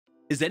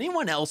Is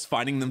anyone else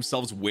finding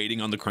themselves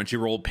waiting on the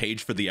Crunchyroll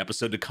page for the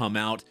episode to come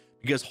out?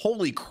 Because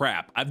holy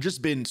crap, I've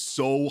just been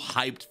so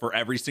hyped for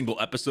every single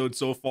episode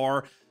so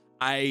far.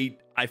 I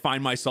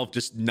find myself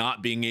just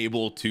not being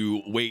able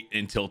to wait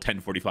until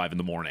 10:45 in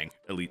the morning,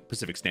 at least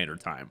Pacific Standard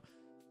Time.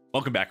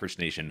 Welcome back, Rich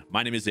Nation.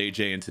 My name is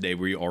AJ, and today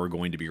we are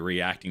going to be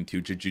reacting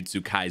to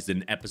Jujutsu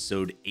Kaisen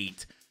episode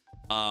 8.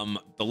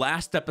 The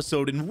last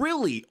episode, and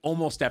really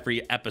almost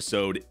every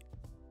episode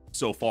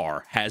so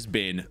far, has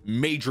been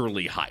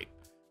majorly hype.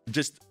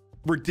 Just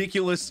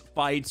ridiculous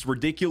fights,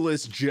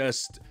 ridiculous,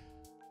 just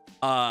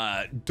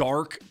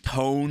dark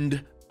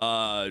toned,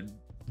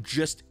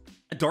 just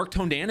dark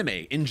toned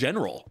anime in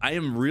general. I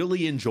am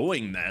really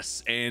enjoying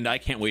this, and I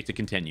can't wait to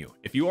continue.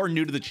 If you are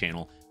new to the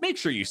channel, make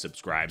sure you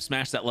subscribe,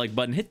 smash that like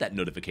button, hit that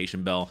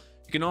notification bell.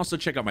 You can also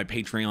check out my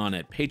Patreon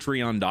at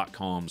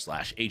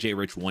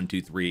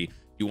patreon.com/ajrich123. If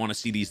you want to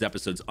see these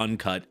episodes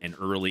uncut and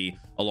early,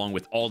 along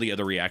with all the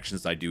other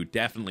reactions I do,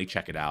 definitely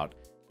check it out.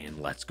 And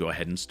let's go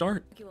ahead and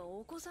start.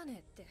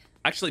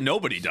 Actually,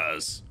 nobody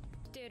does.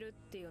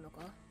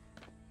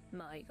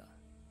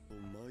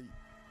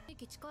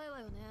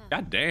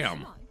 God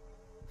damn.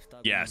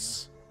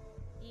 Yes.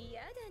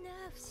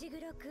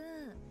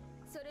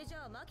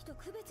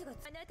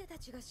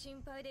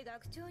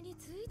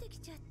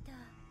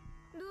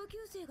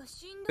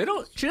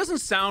 She doesn't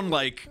sound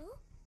like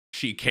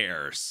she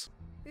cares.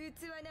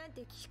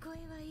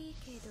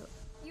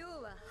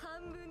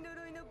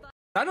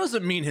 That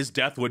doesn't mean his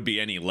death would be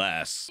any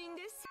less.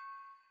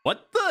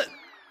 What the?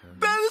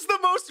 That is the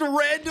most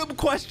random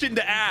question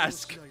to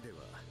ask.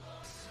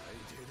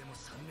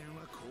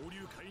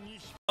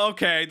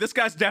 Okay, this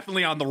guy's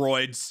definitely on the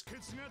roids.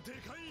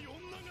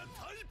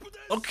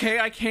 Okay,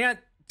 I can't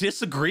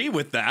disagree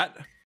with that.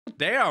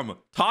 Damn,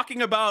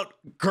 talking about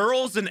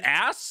girls and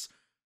ass?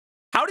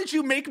 How did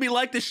you make me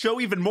like this show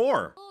even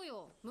more?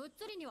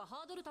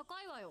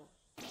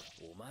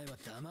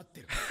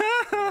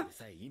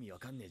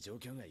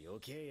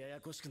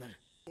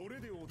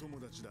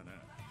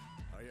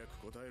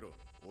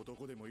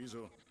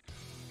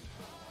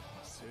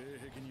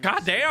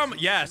 God damn,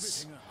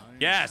 yes.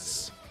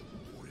 Yes.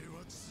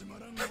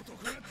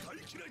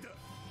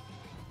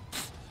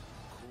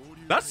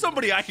 That's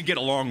somebody I could get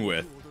along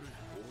with.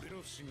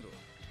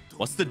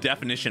 What's the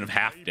definition of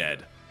half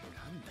dead?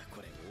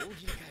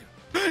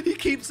 He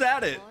keeps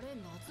at it.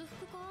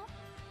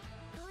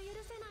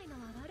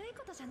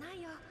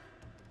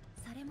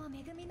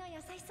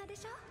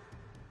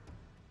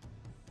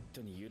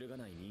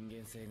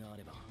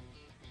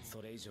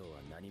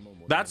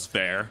 That's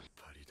fair.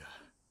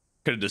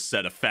 Could have just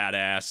said a fat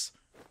ass.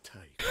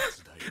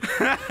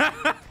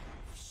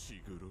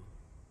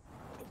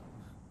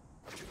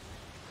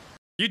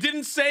 You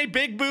didn't say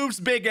big boobs,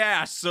 big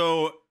ass,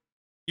 so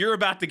you're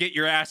about to get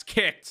your ass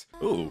kicked.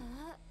 Ooh.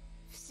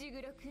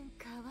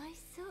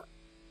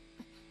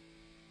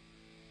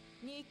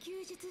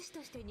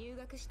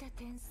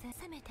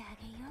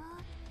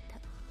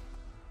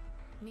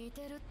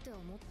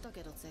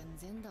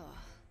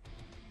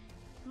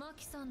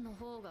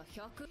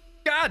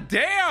 God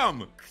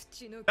damn!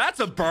 That's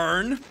a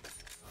burn.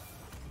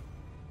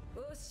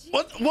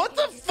 What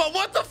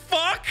the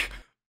fuck?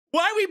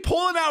 Why are we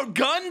pulling out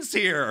guns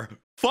here?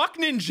 Fuck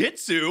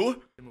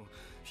ninjutsu.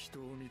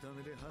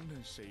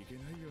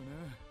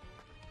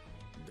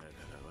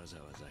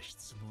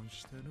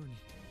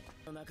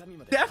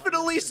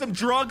 Definitely some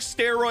drug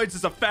steroids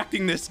is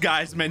affecting this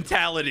guy's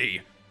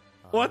mentality.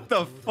 What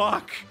the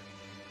fuck?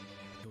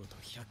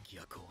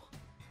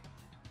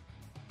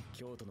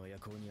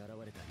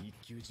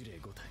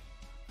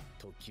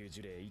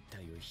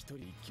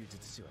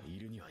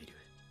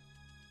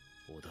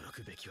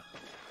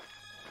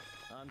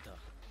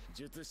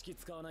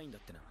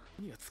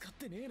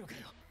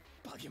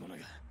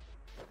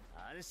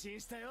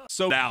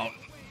 So out.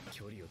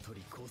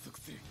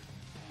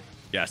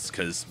 Yes,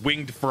 because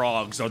winged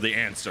frogs are the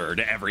answer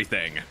to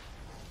everything.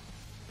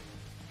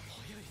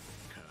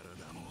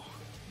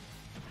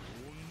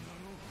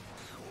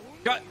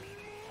 God.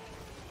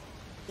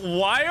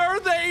 Why are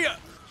they?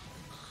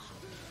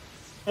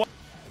 What?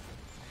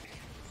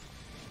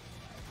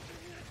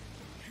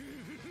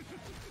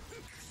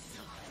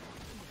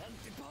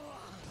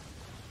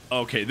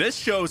 Okay, this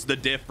shows the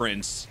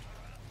difference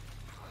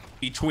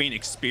between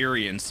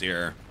experience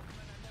here.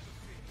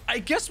 I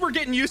guess we're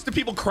getting used to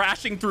people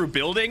crashing through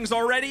buildings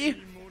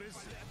already.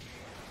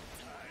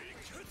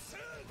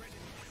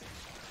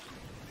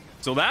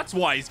 So that's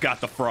why he's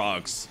got the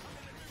frogs.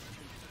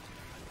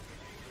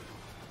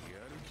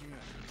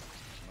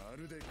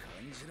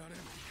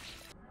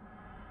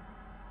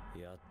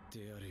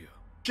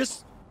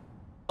 Just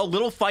a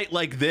little fight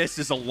like this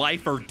is a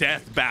life or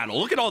death battle.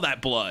 Look at all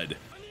that blood.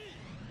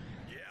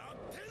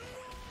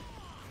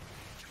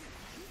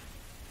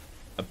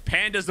 A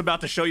panda's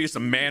about to show you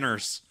some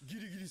manners.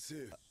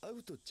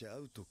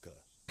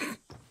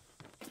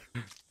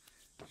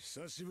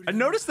 I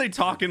noticed they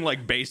talk in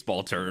like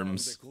baseball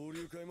terms.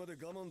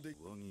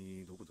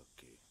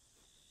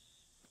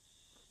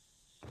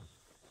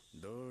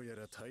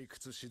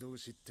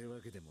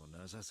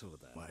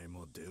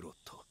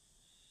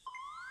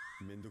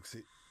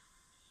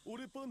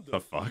 The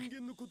fuck?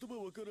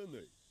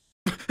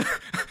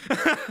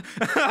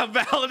 A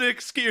valid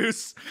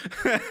excuse.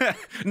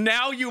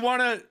 Now you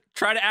want to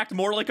try to act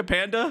more like a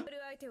panda?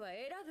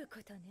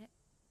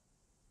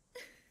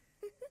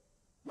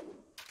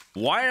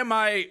 Why am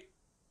I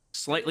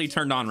slightly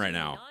turned on right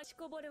now?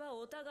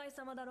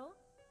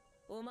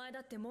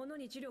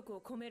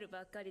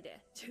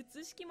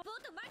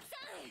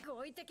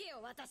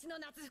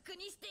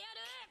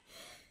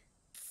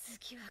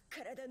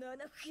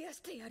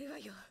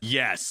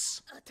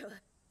 Yes.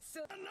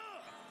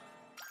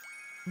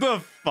 The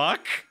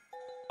fuck?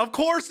 Of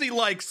course he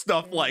likes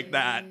stuff like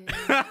that.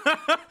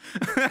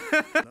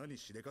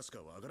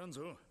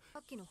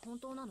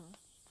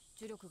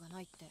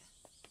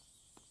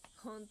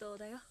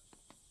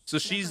 So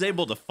she's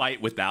able to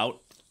fight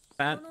without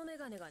that?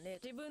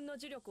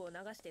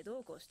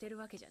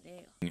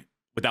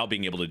 Without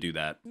being able to do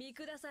that.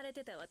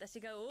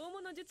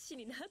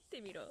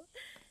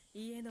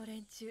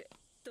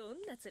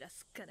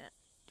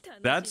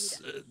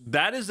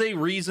 That is a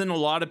reason a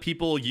lot of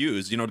people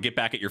use, you know, to get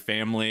back at your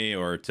family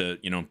or to,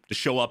 you know, to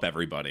show up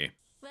everybody.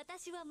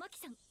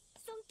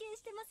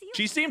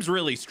 She seems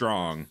really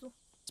strong,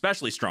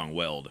 especially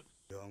strong-willed.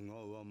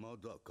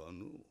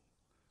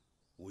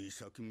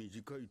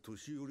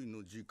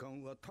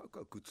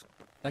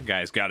 That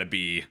guy's got to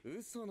be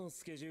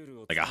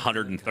like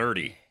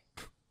 130.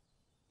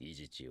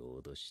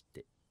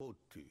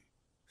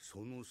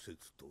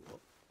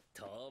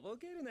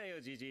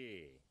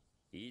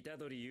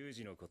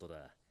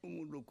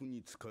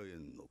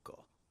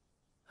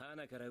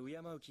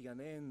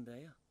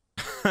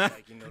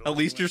 At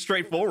least you're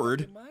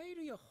straightforward.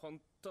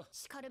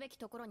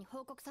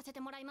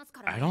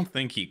 I don't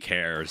think he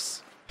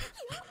cares.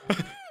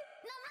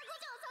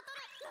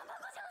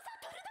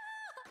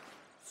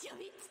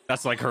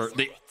 That's like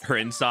her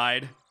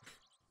inside.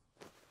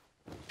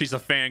 She's a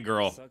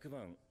fangirl.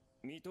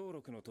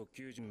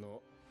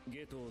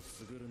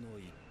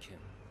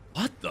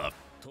 What the?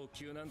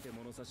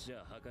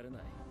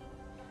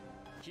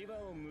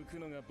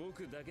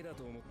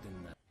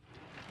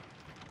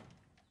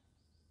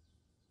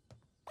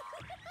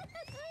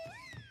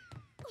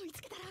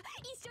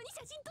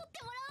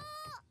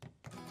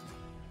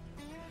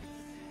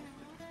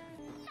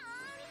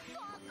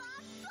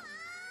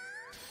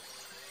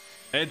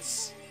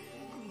 It's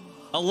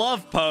a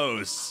love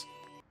pose.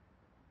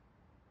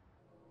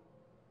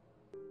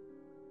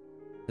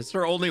 Is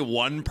there only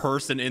one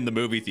person in the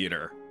movie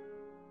theater?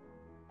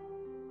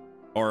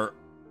 Or,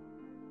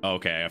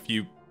 okay, a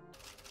few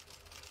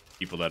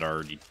people that are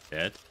already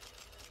dead.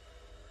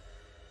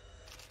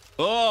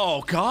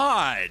 Oh,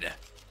 God.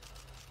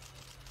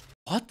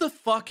 What the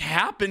fuck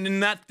happened in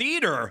that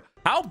theater?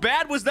 How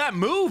bad was that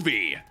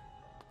movie?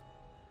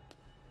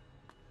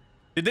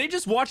 Did they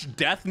just watch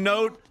Death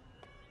Note,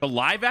 the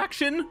live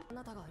action?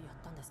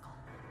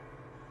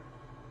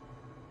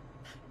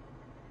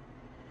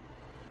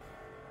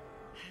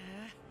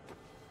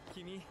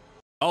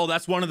 Oh,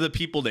 that's one of the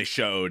people they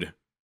showed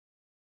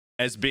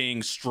as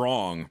being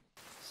strong.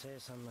 So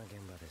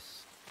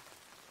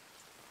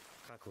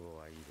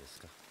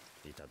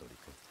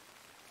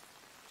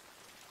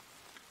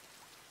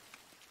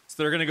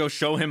they're gonna go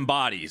show him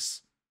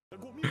bodies.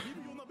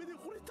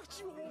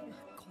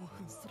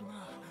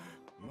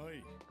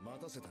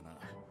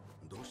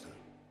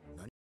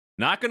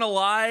 Not gonna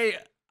lie,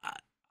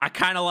 I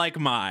kind of like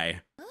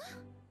Mai.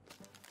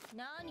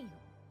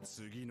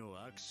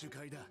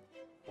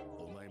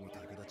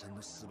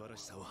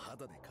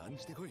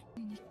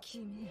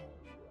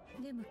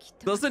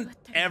 Doesn't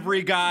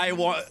every guy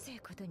want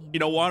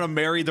to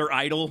marry their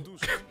idol?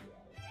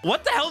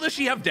 What the hell does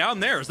she have down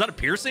there? Is that a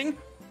piercing?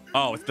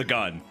 Oh, it's the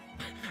gun.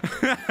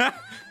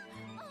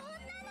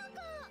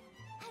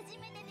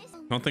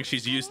 Don't think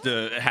she's used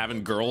to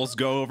having girls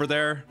go over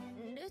there.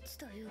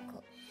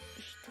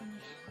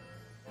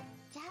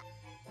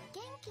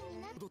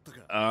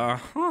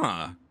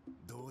 Uh-huh.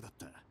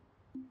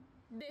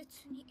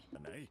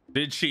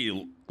 Did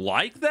she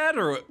like that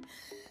or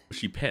was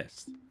she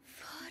pissed?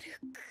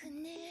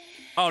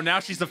 Oh, now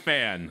she's a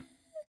fan.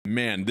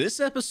 Man, this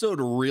episode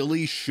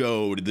really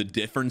showed the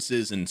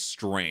differences in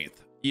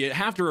strength. You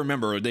have to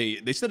remember, they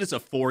said it's a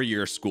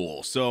 4-year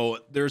school. So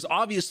there's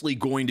obviously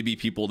going to be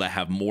people that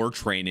have more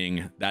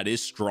training, that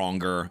is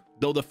stronger.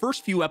 Though the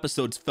first few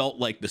episodes felt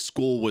like the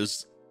school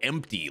was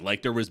empty,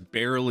 like there was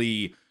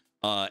barely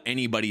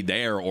anybody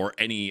there or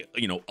any,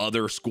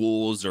 other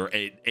schools or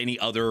any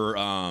other,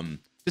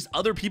 just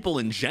other people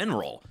in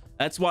general.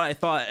 That's why I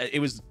thought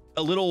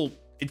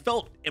it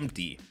felt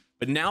empty.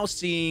 But now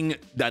seeing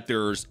that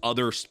there's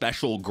other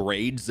special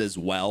grades as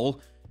well,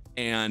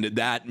 and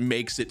that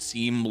makes it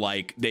seem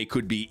like they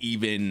could be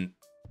even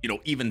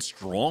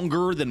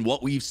stronger than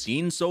what we've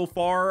seen so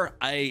far.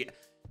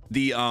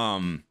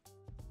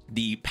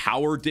 The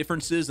power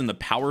differences and the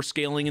power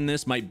scaling in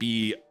this might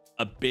be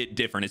a bit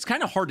different. It's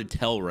kind of hard to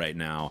tell right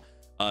now,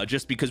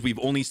 just because we've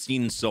only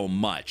seen so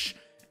much.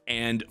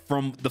 And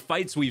from the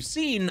fights we've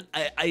seen,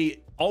 I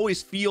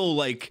always feel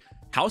like,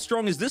 how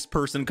strong is this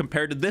person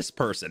compared to this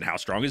person? How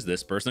strong is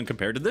this person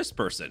compared to this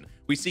person?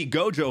 We see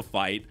Gojo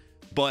fight,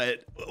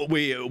 but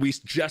we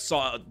just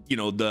saw, you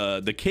know,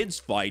 the kids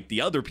fight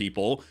the other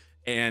people,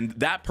 and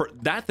that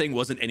thing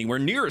wasn't anywhere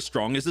near as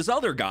strong as this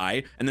other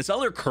guy, and this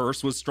other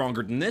curse was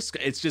stronger than this.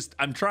 It's just,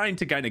 I'm trying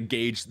to kind of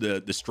gauge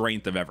the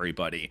strength of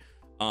everybody.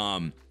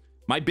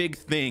 My big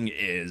thing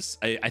is,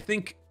 I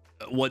think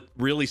what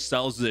really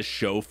sells this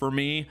show for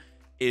me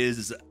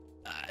is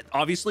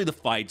obviously the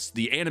fights.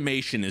 The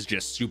animation is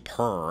just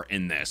superb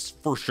in this,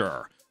 for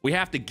sure. We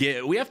have to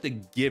give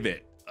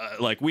it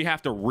like, we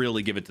have to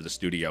really give it to the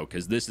studio,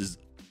 because this is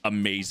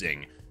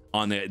amazing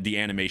on the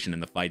animation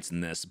and the fights in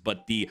this.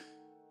 But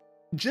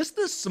just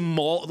the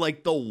small,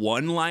 like, the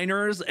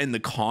one-liners and the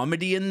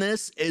comedy in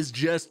this is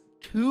just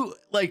too,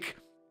 like,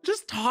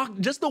 just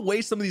the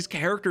way some of these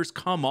characters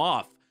come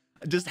off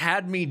just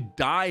had me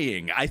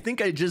dying. I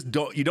think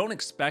you don't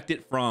expect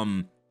it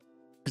from,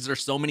 because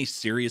there's so many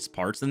serious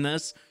parts in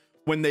this,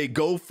 when they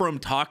go from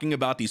talking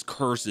about these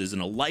curses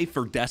and a life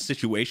or death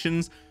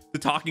situations to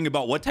talking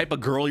about what type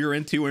of girl you're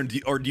into,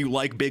 or do you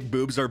like big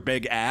boobs or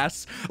big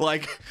ass,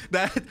 like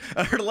that,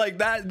 or like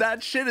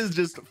that shit is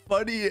just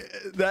funny.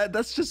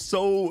 That's just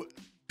so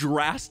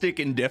drastic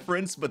in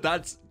difference, but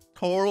that's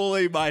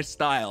totally my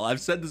style.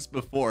 I've said this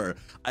before.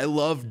 I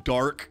love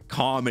dark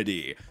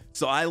comedy,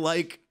 so I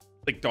like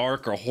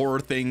dark or horror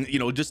thing, you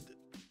know, just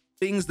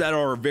things that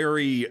are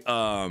very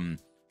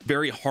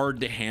very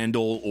hard to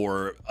handle,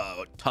 or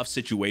tough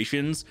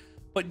situations,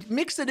 but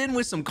mix it in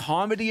with some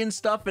comedy and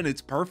stuff, and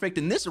it's perfect.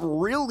 And this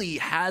really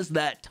has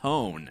that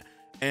tone,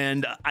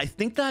 and I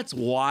think that's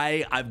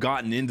why I've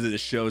gotten into this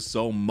show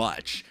so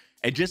much.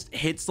 It just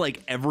hits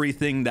like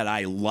everything that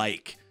I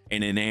like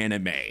in an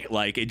anime.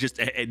 Like,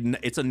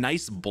 it's a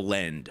nice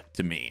blend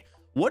to me.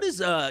 What is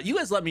you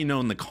guys let me know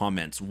in the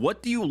comments,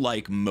 what do you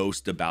like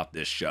most about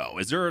this show?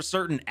 Is there a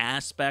certain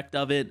aspect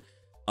of it,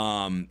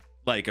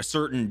 like a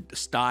certain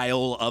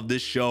style of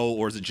this show,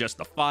 or is it just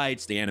the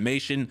fights, the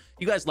animation?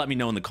 You guys let me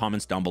know in the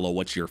comments down below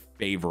what's your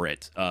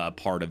favorite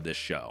part of this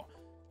show.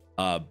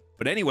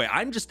 But anyway,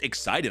 I'm just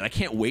excited. I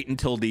can't wait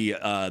until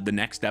the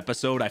next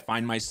episode. I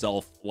find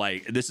myself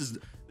like, this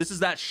is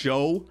that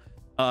show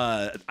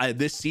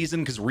this season,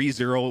 because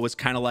ReZero was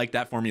kind of like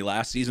that for me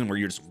last season, where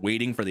you're just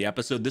waiting for the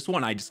episode. This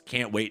one, I just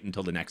can't wait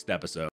until the next episode.